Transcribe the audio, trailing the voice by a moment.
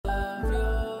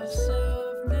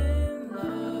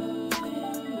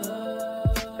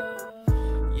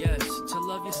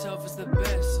love is the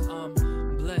best. I'm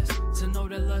blessed to know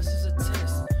that lust is a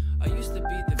test. I used to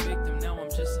be the victim, now I'm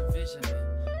just envisioning.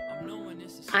 I'm knowing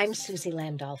this is. I'm Susie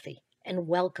Landolfi, and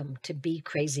welcome to Be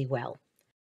Crazy Well.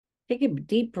 Take a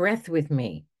deep breath with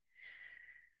me.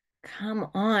 Come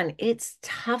on, it's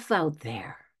tough out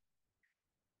there.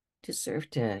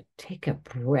 Deserve to take a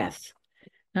breath.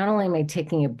 Not only am I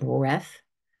taking a breath,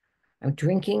 I'm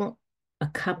drinking a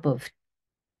cup of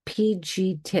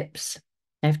PG Tips.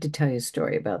 I have to tell you a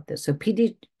story about this. So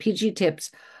PG Tips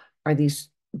are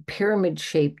these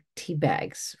pyramid-shaped tea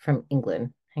bags from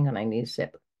England. Hang on, I need a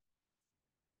sip.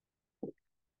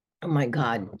 Oh my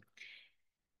God.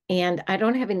 And I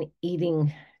don't have an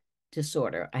eating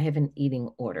disorder. I have an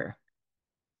eating order.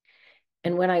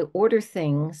 And when I order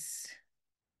things,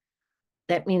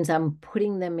 that means I'm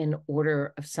putting them in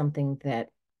order of something that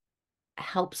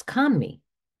helps calm me.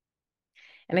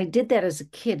 And I did that as a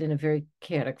kid in a very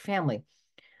chaotic family.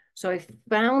 So I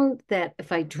found that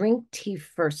if I drink tea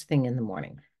first thing in the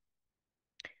morning,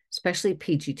 especially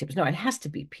PG Tips, no, it has to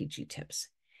be PG Tips.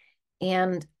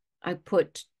 And I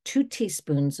put 2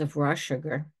 teaspoons of raw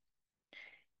sugar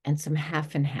and some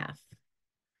half and half.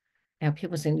 Now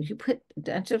people saying,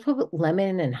 don't you put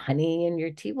lemon and honey in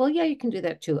your tea? Well, yeah, you can do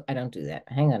that too. I don't do that.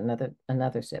 Hang on,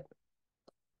 another sip.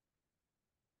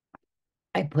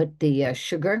 I put the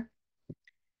sugar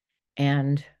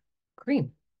and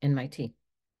cream in my tea.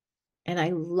 And I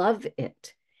love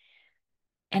it.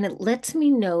 And it lets me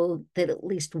know that at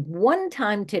least one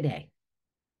time today,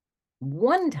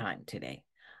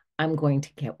 I'm going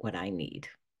to get what I need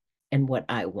and what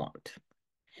I want.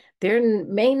 There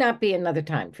may not be another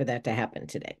time for that to happen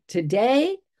today.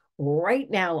 Today, right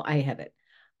now, I have it.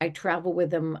 I travel with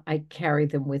them. I carry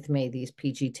them with me, these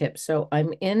PG Tips. So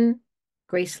I'm in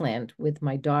Graceland with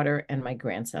my daughter and my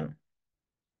grandson.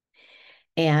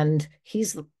 And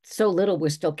he's so little, we're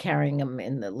still carrying him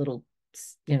in the little,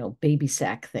 baby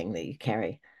sack thing that you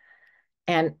carry.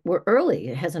 And we're early.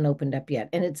 It hasn't opened up yet.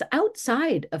 And it's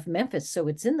outside of Memphis. So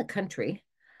it's in the country.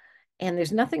 And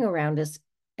there's nothing around us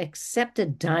except a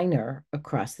diner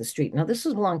across the street. Now, this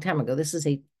was a long time ago. This is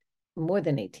more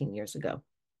than 18 years ago.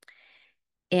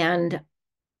 And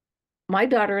my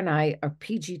daughter and I are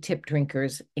PG Tip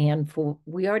drinkers, and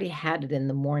we already had it in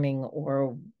the morning,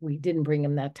 or we didn't bring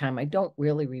them that time. I don't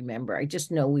really remember. I just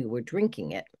know we were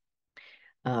drinking it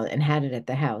and had it at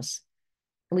the house.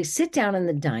 And we sit down in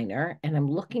the diner, and I'm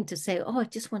looking to say, oh, I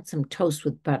just want some toast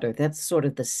with butter. That's sort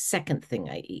of the second thing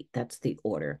I eat. That's the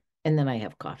order. And then I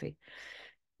have coffee.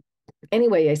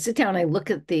 Anyway, I sit down, I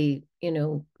look at the,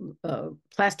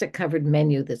 plastic covered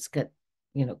menu that's got,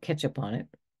 ketchup on it.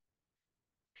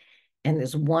 And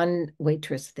there's one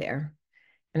waitress there.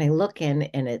 And I look in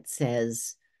and it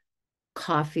says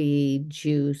coffee,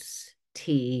 juice,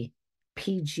 tea,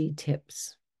 PG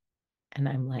Tips. And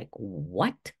I'm like,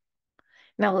 what?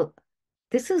 Now,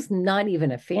 this is not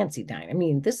even a fancy dine. I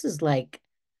mean, this is like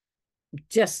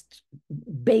just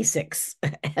basics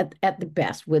at the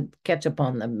best with ketchup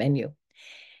on the menu.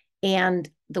 And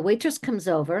the waitress comes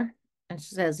over and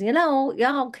she says,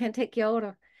 y'all can't take your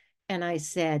order. And I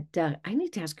said, I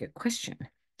need to ask you a question.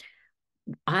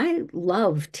 I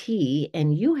love tea,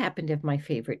 and you happen to have my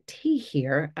favorite tea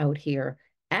out here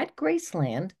at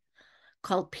Graceland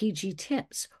called PG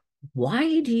Tips.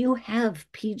 Why do you have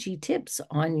PG Tips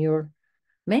on your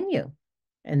menu?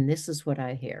 And this is what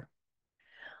I hear.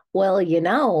 Well,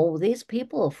 these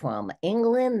people from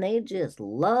England, they just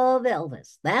love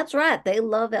Elvis. That's right. They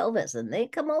love Elvis. And they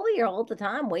come over here all the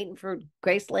time waiting for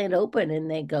Graceland open.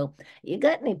 And they go, you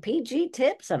got any PG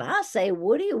Tips? And I say,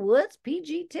 Woody Woods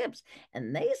PG Tips.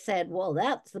 And they said, well,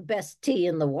 that's the best tea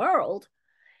in the world.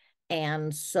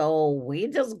 And so we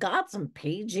just got some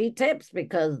PG Tips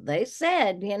because they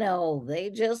said,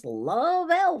 they just love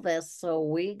Elvis. So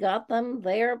we got them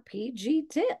their PG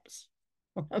Tips.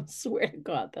 I swear to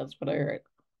God, that's what I heard.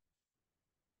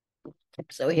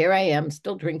 So here I am,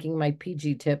 still drinking my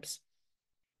PG Tips.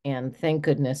 And thank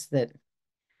goodness that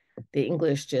the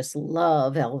English just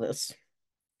love Elvis.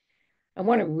 I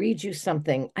want to read you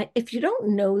something. If you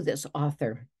don't know this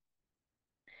author,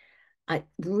 I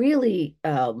really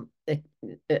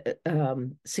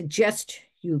suggest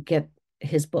you get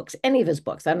his books, any of his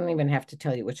books. I don't even have to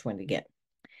tell you which one to get.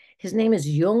 His name is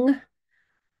Jung,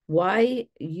 Y-U-N-G.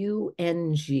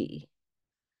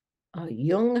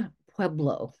 Jung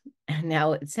Pueblo.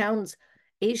 Now it sounds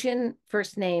Asian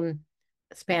first name,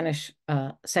 Spanish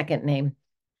second name.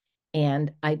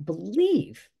 And I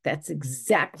believe that's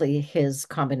exactly his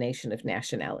combination of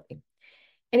nationality.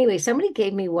 Anyway, somebody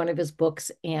gave me one of his books,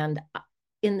 and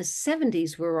in the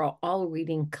 70s, we were all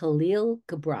reading Khalil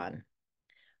Gibran,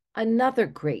 another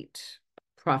great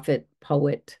prophet,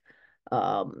 poet,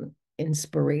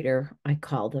 inspirator, I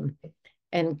call them.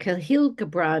 And Khalil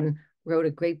Gibran wrote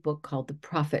a great book called The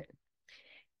Prophet.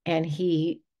 And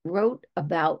he wrote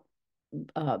about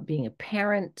being a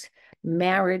parent,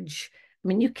 marriage. I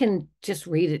mean, you can just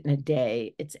read it in a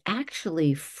day. It's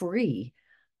actually free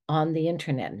on the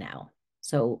internet now.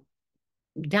 So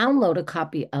download a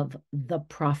copy of The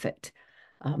Prophet.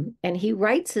 And he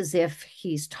writes as if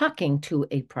he's talking to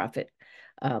a prophet,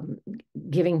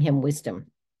 giving him wisdom.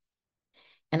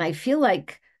 And I feel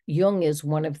like Jung is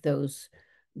one of those,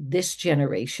 this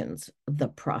generation's The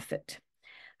Prophet.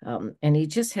 And he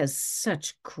just has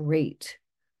such great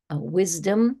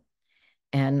wisdom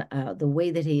and the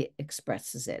way that he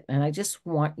expresses it. And I just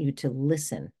want you to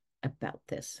listen about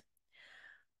this.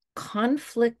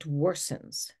 Conflict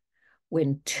worsens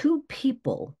when two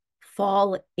people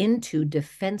fall into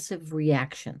defensive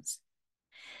reactions.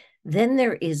 Then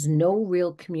there is no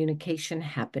real communication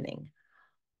happening,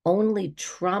 only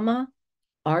trauma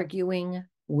arguing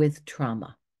with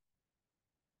trauma.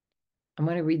 I'm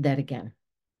going to read that again.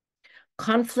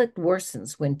 Conflict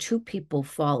worsens when two people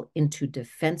fall into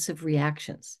defensive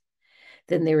reactions.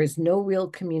 Then there is no real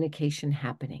communication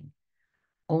happening,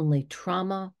 only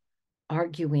trauma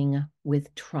arguing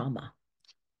with trauma.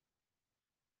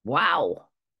 Wow.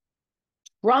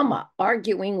 Trauma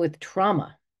arguing with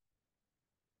trauma.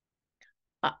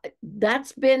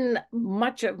 That's been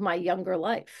much of my younger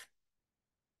life.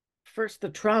 First the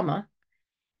trauma,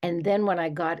 and then when I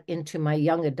got into my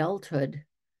young adulthood,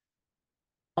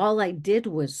 all I did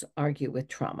was argue with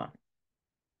trauma,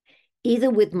 either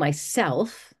with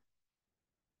myself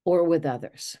or with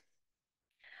others.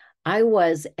 I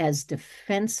was as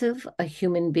defensive a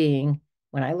human being,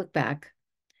 when I look back,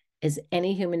 as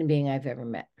any human being I've ever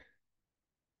met.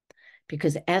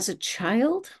 Because as a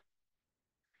child,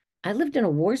 I lived in a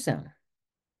war zone.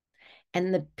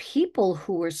 And the people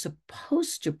who were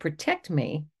supposed to protect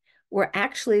me were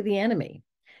actually the enemy.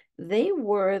 They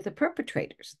were the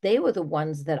perpetrators. They were the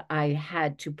ones that I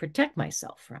had to protect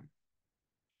myself from.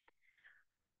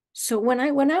 So when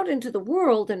I went out into the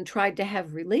world and tried to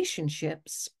have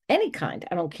relationships, any kind,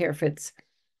 I don't care if it's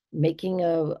making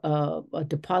a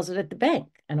deposit at the bank.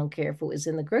 I don't care if it was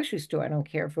in the grocery store. I don't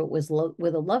care if it was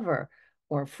with a lover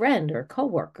or a friend or a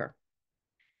coworker.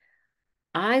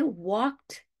 I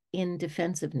walked in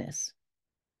defensiveness.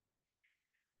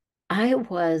 I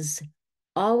was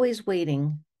always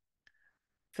waiting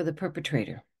for the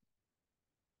perpetrator.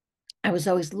 I was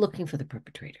always looking for the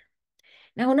perpetrator.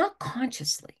 Now, not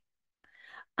consciously.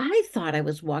 I thought I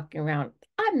was walking around,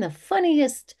 I'm the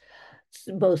funniest,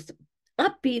 most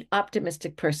upbeat,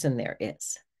 optimistic person there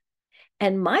is.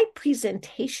 And my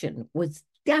presentation was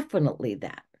definitely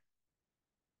that.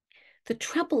 The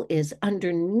trouble is,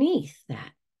 underneath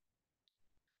that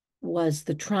was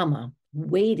the trauma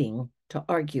waiting to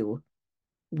argue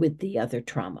with the other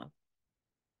trauma.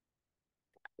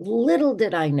 Little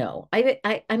did I know.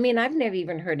 I mean, I've never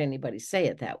even heard anybody say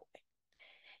it that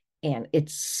way. And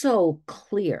it's so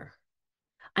clear.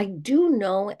 I do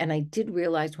know, and I did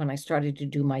realize when I started to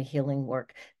do my healing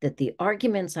work, that the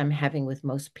arguments I'm having with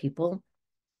most people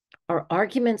are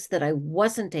arguments that I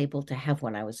wasn't able to have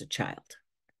when I was a child.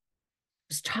 I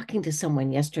was talking to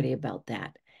someone yesterday about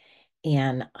that.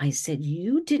 And I said,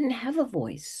 you didn't have a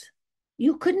voice.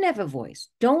 You couldn't have a voice.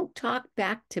 Don't talk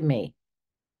back to me.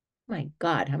 My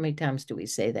God, how many times do we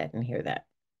say that and hear that?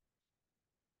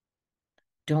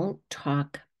 Don't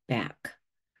talk back.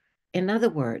 In other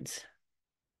words,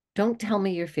 don't tell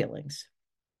me your feelings.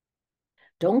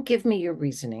 Don't give me your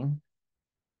reasoning.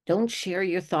 Don't share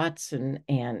your thoughts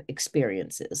and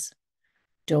experiences.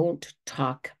 Don't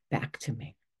talk back to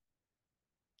me.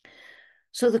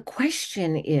 So the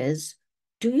question is,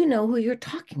 do you know who you're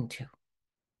talking to?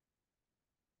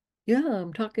 Yeah,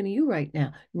 I'm talking to you right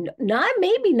now. Not,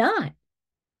 maybe not. I'm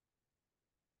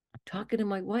talking to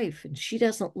my wife and she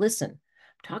doesn't listen.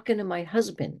 I'm talking to my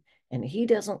husband and he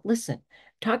doesn't listen.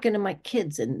 I'm talking to my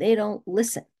kids and they don't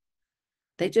listen.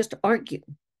 They just argue.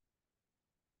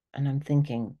 And I'm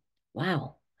thinking,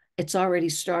 wow, it's already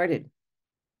started.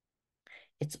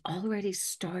 It's already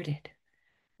started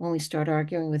when we start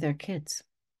arguing with our kids.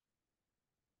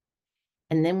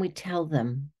 And then we tell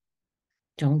them,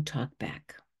 don't talk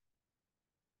back.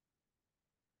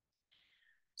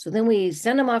 So then we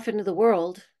send them off into the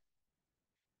world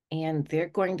and they're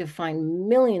going to find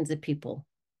millions of people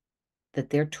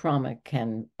that their trauma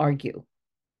can argue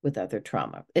with other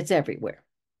trauma. It's everywhere.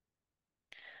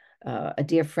 A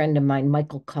dear friend of mine,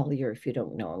 Michael Collier, if you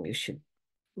don't know him, you should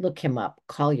look him up.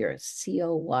 Collier,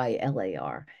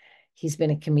 Coylar. He's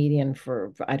been a comedian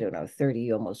for, I don't know,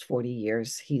 30, almost 40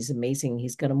 years. He's amazing.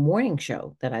 He's got a morning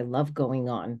show that I love going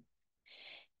on.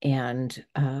 and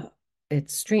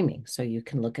it's streaming, so you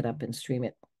can look it up and stream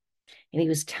it. And he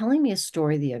was telling me a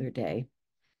story the other day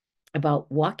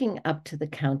about walking up to the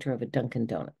counter of a Dunkin'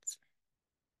 Donuts.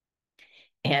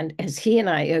 And as he and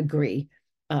I agree,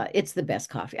 it's the best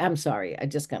coffee. I'm sorry, I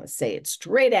just gotta say it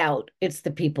straight out. It's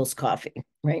the people's coffee,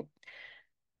 right?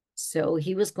 So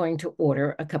he was going to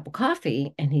order a cup of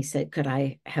coffee, and he said, "Could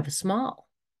I have a small?"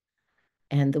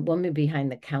 And the woman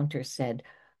behind the counter said,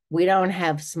 "We don't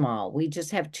have small. We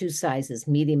just have two sizes,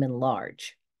 medium and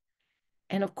large."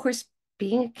 And of course,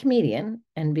 being a comedian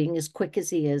and being as quick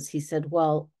as he is, he said,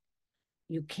 "Well,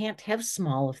 you can't have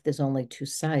small if there's only two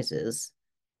sizes,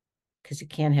 because you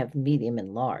can't have medium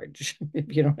and large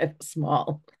if you don't have a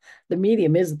small. The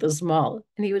medium is the small."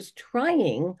 And he was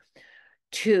trying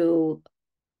to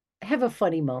have a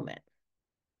funny moment.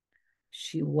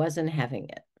 She wasn't having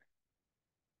it.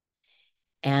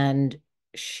 And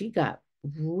she got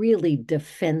really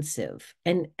defensive.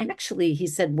 And actually, he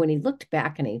said when he looked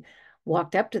back and he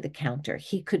walked up to the counter,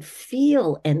 he could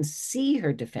feel and see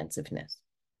her defensiveness.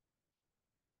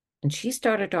 And she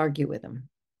started to argue with him.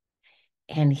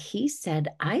 And he said,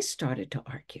 I started to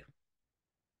argue.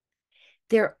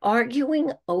 They're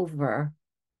arguing over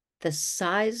the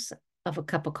size of a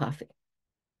cup of coffee.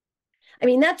 I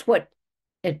mean, that's what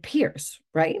it appears,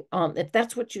 right? If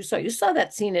that's what you saw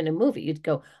that scene in a movie, you'd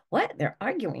go, what? They're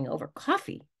arguing over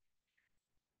coffee.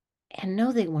 And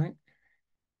no, they weren't.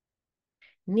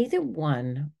 Neither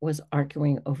one was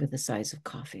arguing over the size of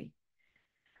coffee.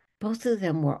 Both of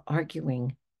them were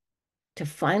arguing to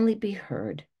finally be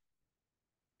heard,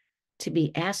 to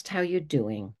be asked how you're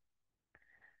doing,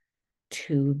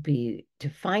 to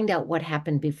find out what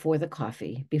happened before the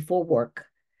coffee, before work,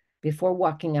 before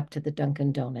walking up to the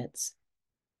Dunkin' Donuts.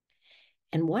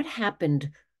 And what happened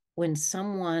when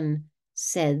someone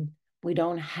said, we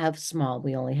don't have small,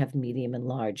 we only have medium and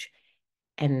large.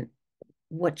 And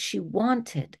what she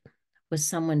wanted was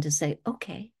someone to say,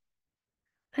 okay,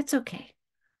 that's okay.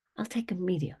 I'll take a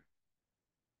medium.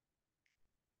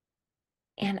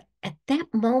 And at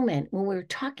that moment, when we were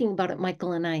talking about it,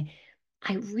 Michael and I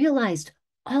realized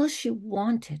all she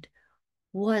wanted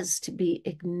was to be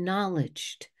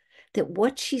acknowledged, that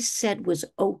what she said was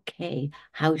okay,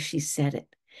 how she said it.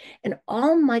 And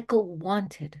all Michael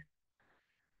wanted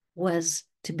was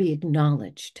to be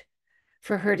acknowledged,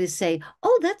 for her to say,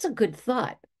 oh, that's a good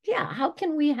thought. Yeah, how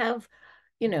can we have,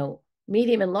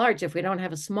 medium and large if we don't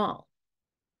have a small?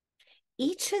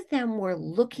 Each of them were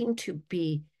looking to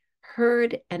be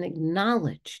heard and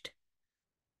acknowledged.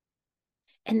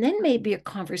 And then maybe a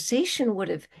conversation would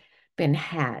have been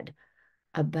had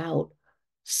about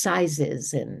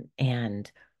sizes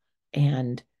and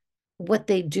what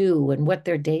they do and what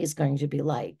their day is going to be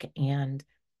like and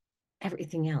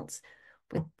everything else.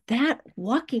 But that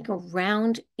walking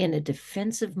around in a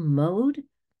defensive mode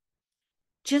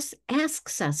just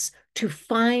asks us to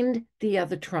find the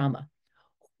other trauma.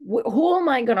 Who am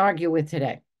I going to argue with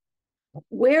today?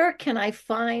 Where can I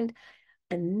find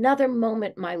another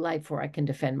moment in my life where I can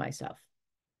defend myself?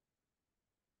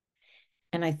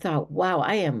 And I thought, wow,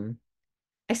 I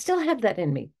still have that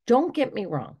in me. Don't get me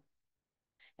wrong.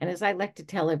 And as I like to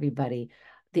tell everybody,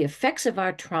 the effects of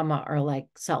our trauma are like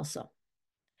salsa.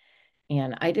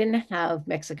 And I didn't have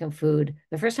Mexican food.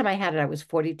 The first time I had it, I was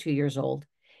 42 years old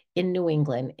in New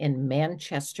England, in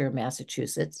Manchester,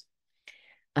 Massachusetts.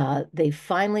 They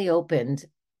finally opened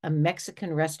a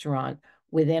Mexican restaurant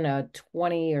within a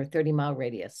 20 or 30-mile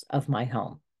radius of my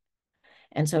home.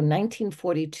 And so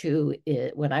 1942,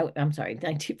 I'm sorry,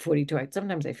 1942,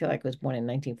 sometimes I feel like I was born in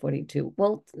 1942.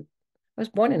 Well, I was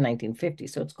born in 1950,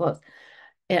 so it's close.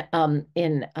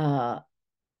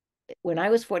 When I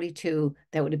was 42,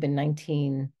 that would have been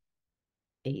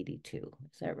 1982.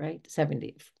 Is that right?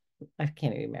 70. I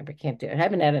can't even remember. Can't do it. I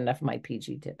haven't had enough of my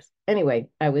PG tips. Anyway,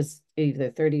 I was either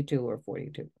 32 or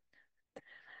 42.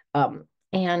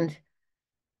 And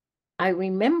I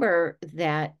remember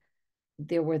that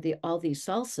there were all these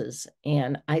salsas,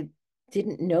 and I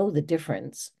didn't know the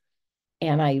difference.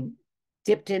 And I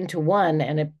dipped into one,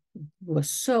 and it was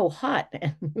so hot.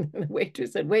 And the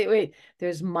waitress said, wait,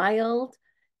 there's mild,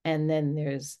 and then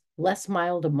there's less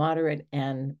mild to moderate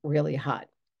and really hot.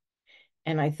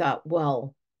 And I thought,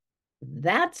 well,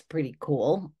 that's pretty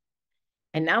cool.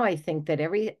 And now I think that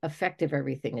every effect of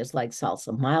everything is like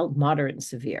salsa, mild, moderate, and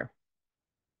severe.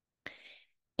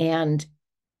 And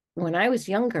when I was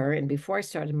younger and before I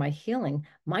started my healing,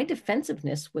 my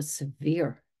defensiveness was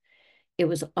severe. It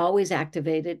was always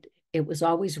activated. It was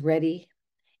always ready.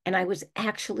 And I was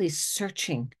actually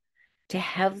searching to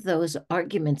have those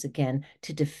arguments again,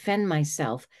 to defend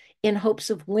myself in hopes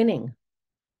of winning.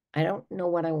 I don't know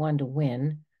what I wanted to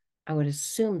win, I would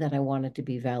assume that I wanted to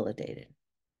be validated.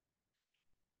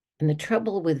 And the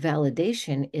trouble with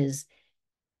validation is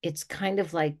it's kind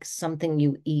of like something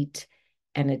you eat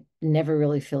and it never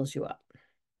really fills you up.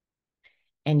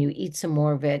 And you eat some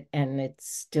more of it and it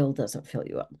still doesn't fill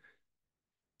you up.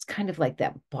 It's kind of like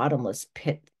that bottomless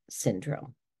pit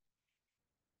syndrome.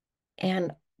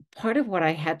 And part of what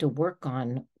I had to work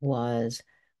on was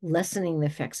lessening the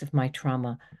effects of my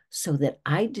trauma so that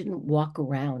I didn't walk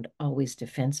around always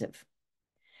defensive.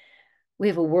 We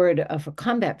have a word for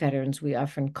combat veterans, we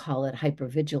often call it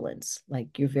hypervigilance,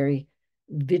 like you're very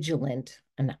vigilant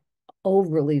and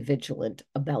overly vigilant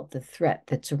about the threat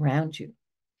that's around you.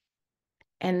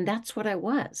 And that's what I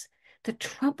was. The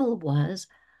trouble was,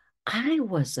 I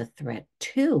was a threat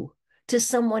too to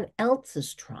someone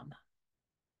else's trauma.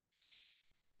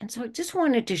 And so I just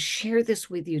wanted to share this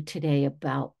with you today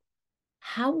about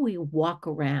how we walk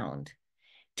around.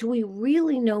 Do we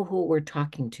really know who we're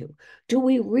talking to? Do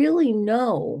we really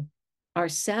know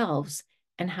ourselves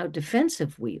and how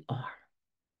defensive we are?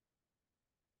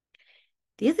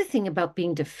 The other thing about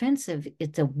being defensive,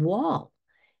 it's a wall.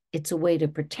 It's a way to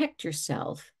protect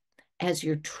yourself as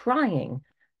you're trying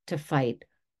to fight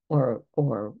or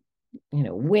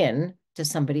win to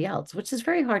somebody else, which is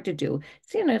very hard to do.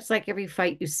 So, it's like every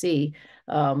fight you see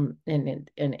in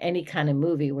any kind of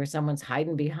movie where someone's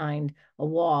hiding behind a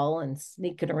wall and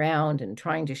sneaking around and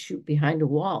trying to shoot behind a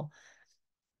wall.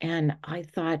 And I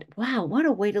thought, wow, what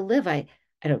a way to live. I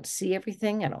don't see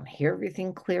everything. I don't hear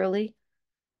everything clearly.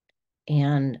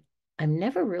 And I'm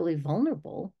never really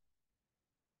vulnerable.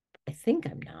 I think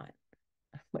I'm not.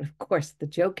 But of course, the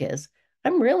joke is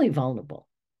I'm really vulnerable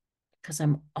because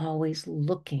I'm always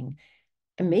looking,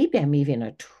 and maybe I'm even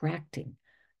attracting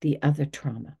the other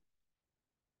trauma.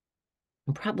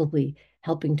 I'm probably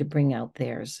helping to bring out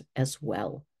theirs as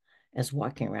well as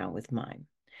walking around with mine.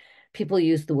 People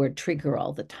use the word trigger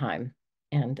all the time.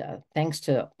 And thanks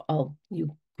to all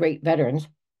you great veterans,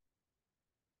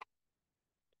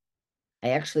 I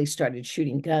actually started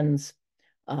shooting guns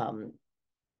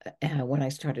when I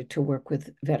started to work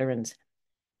with veterans.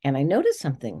 And I noticed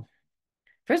something.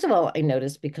 First of all, I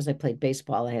noticed because I played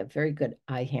baseball, I have very good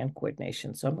eye-hand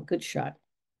coordination, so I'm a good shot.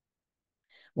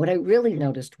 What I really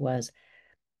noticed was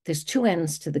there's two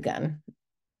ends to the gun.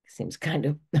 Seems kind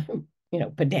of,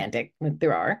 pedantic, but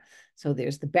there are. So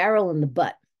there's the barrel and the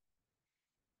butt.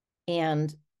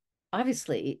 And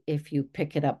obviously, if you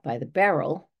pick it up by the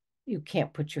barrel, you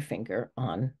can't put your finger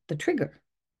on the trigger.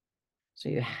 So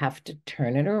you have to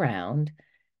turn it around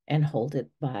and hold it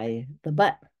by the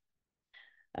butt.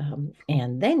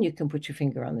 And then you can put your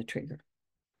finger on the trigger.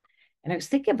 And I was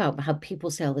thinking about how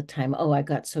people say all the time, oh, I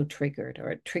got so triggered, or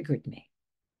it triggered me.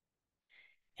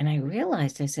 And I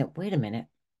realized, I said, wait a minute,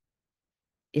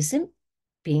 isn't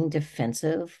being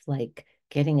defensive like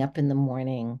getting up in the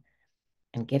morning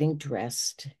and getting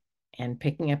dressed and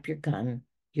picking up your gun,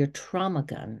 your trauma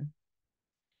gun,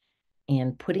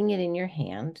 and putting it in your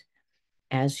hand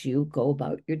as you go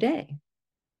about your day?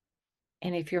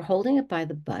 And if you're holding it by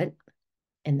the butt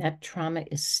and that trauma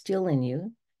is still in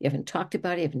you, you haven't talked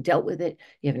about it, you haven't dealt with it,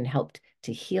 you haven't helped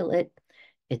to heal it,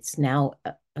 it's now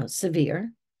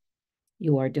severe,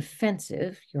 you are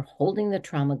defensive, you're holding the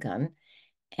trauma gun,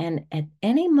 and at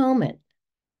any moment,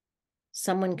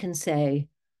 someone can say,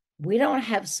 we don't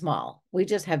have small, we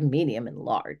just have medium and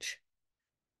large.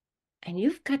 And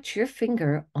you've got your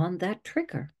finger on that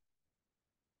trigger.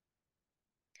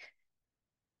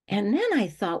 And then I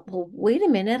thought, well, wait a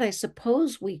minute, I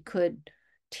suppose we could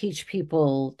teach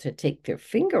people to take their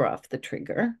finger off the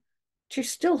trigger, but you're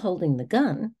still holding the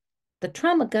gun. The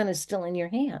trauma gun is still in your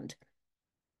hand.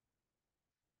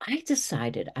 I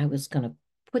decided I was going to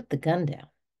put the gun down.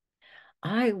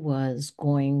 I was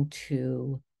going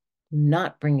to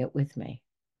not bring it with me.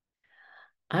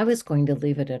 I was going to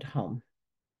leave it at home.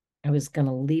 I was going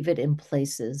to leave it in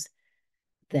places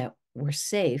that were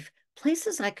safe,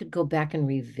 places I could go back and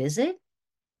revisit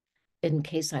in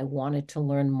case I wanted to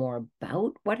learn more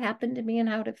about what happened to me and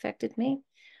how it affected me.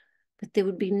 But there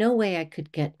would be no way I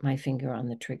could get my finger on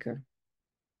the trigger.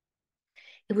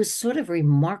 It was sort of a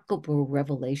remarkable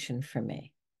revelation for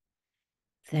me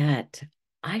that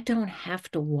I don't have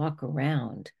to walk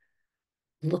around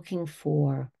looking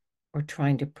for or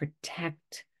trying to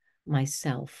protect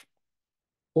myself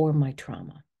or my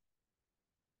trauma.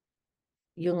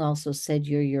 Jung also said,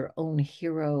 you're your own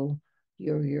hero,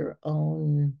 you're your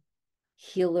own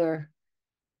healer,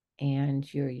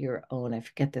 and you're your own, I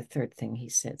forget the third thing he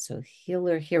said. So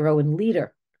healer, hero, and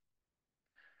leader.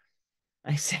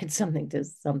 I said something to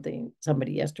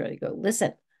somebody yesterday. I go,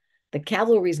 listen, the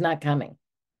cavalry's not coming.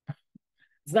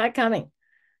 It's not coming.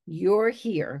 You're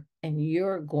here and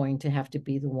you're going to have to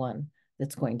be the one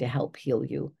that's going to help heal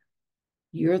you.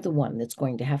 You're the one that's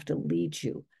going to have to lead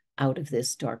you out of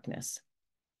this darkness.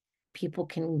 People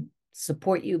can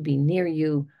support you, be near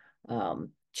you,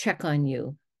 check on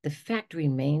you. The fact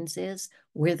remains is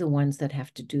we're the ones that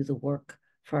have to do the work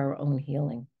for our own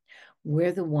healing.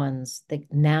 We're the ones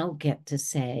that now get to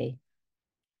say,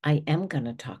 I am going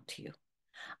to talk to you.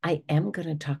 I am going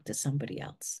to talk to somebody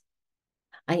else.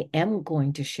 I am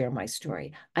going to share my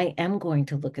story. I am going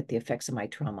to look at the effects of my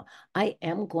trauma. I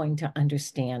am going to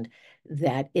understand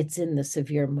that it's in the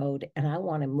severe mode and I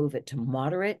want to move it to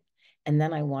moderate, and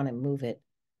then I want to move it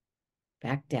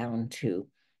back down to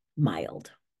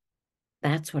mild.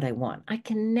 That's what I want. I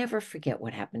can never forget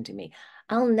what happened to me.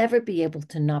 I'll never be able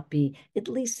to not be at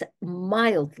least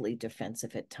mildly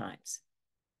defensive at times.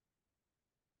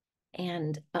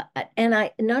 And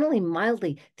I not only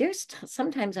mildly, there's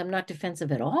sometimes I'm not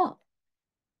defensive at all.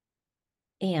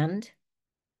 And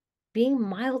being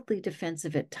mildly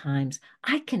defensive at times,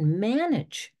 I can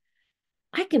manage.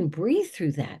 I can breathe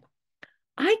through that.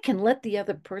 I can let the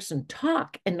other person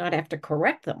talk and not have to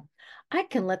correct them. I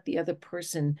can let the other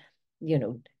person,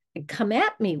 come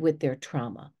at me with their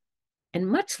trauma. And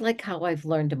much like how I've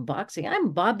learned in boxing,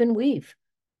 I'm bob and weave.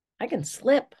 I can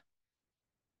slip.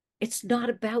 It's not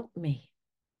about me.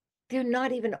 They're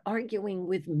not even arguing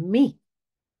with me.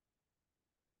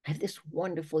 I have this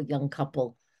wonderful young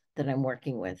couple that I'm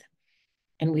working with,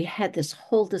 and we had this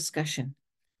whole discussion,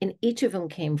 and each of them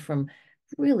came from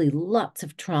really lots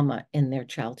of trauma in their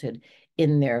childhood,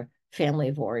 in their family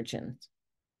of origins.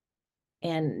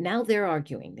 And now they're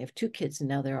arguing. They have 2 kids, and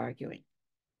now they're arguing.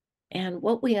 And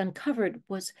what we uncovered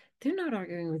was they're not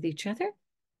arguing with each other.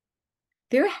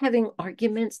 They're having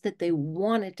arguments that they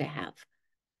wanted to have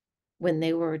when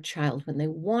they were a child, when they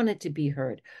wanted to be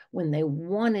heard, when they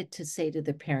wanted to say to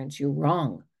their parents, you're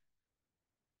wrong.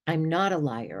 I'm not a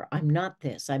liar. I'm not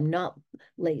this. I'm not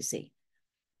lazy.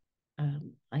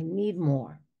 I need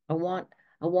more. I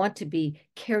want to be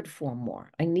cared for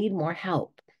more. I need more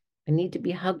help. I need to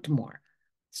be hugged more.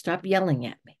 Stop yelling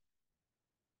at me.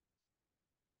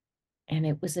 And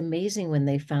it was amazing when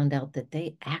they found out that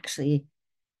they actually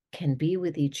can be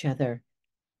with each other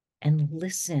and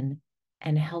listen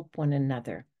and help one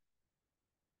another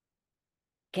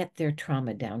get their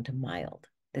trauma down to mild,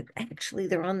 that actually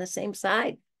they're on the same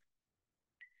side.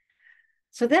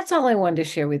 So that's all I wanted to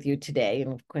share with you today.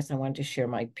 And of course, I wanted to share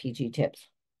my PG tips.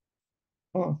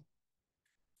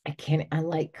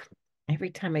 Every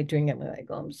time I drink it, I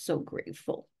go, I'm so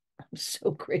grateful. I'm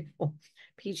so grateful.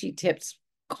 PG tips,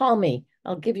 call me.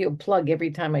 I'll give you a plug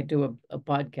every time I do a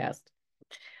podcast.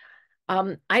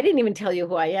 I didn't even tell you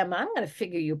who I am. I'm going to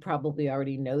figure you probably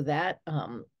already know that.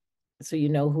 So you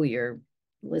know who you're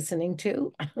listening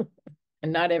to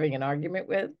and not having an argument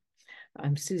with.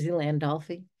 I'm Susie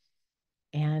Landolfi,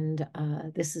 and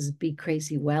this is Be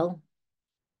Crazy Well.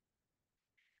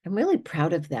 I'm really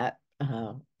proud of that,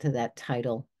 to that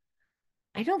title.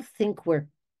 I don't think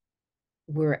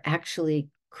we're actually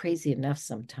crazy enough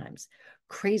sometimes.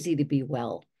 Crazy to be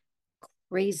well,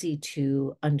 crazy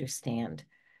to understand,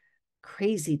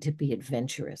 crazy to be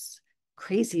adventurous,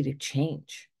 crazy to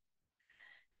change.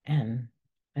 And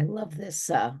I love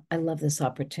this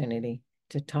opportunity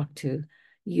to talk to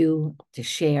you, to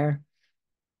share.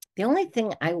 The only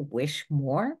thing I wish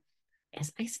more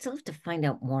is I still have to find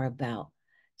out more about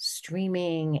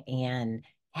streaming and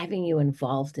having you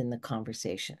involved in the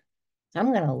conversation. So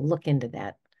I'm going to look into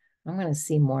that. I'm going to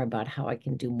see more about how I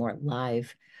can do more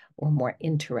live or more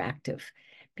interactive.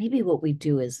 Maybe what we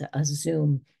do is a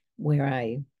Zoom where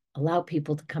I allow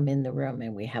people to come in the room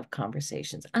and we have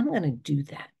conversations. I'm going to do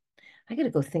that. I got to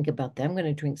go think about that. I'm going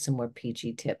to drink some more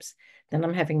PG tips. Then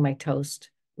I'm having my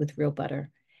toast with real butter.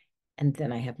 And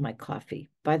then I have my coffee.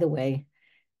 By the way,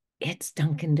 it's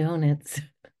Dunkin' Donuts,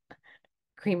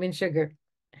 cream and sugar,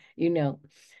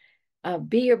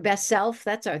 Be Your Best Self.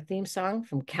 That's our theme song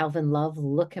from Kalvin Love.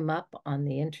 Look him up on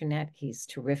the internet. He's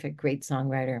terrific, great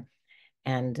songwriter.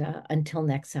 And until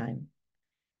next time,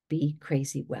 be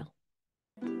crazy well.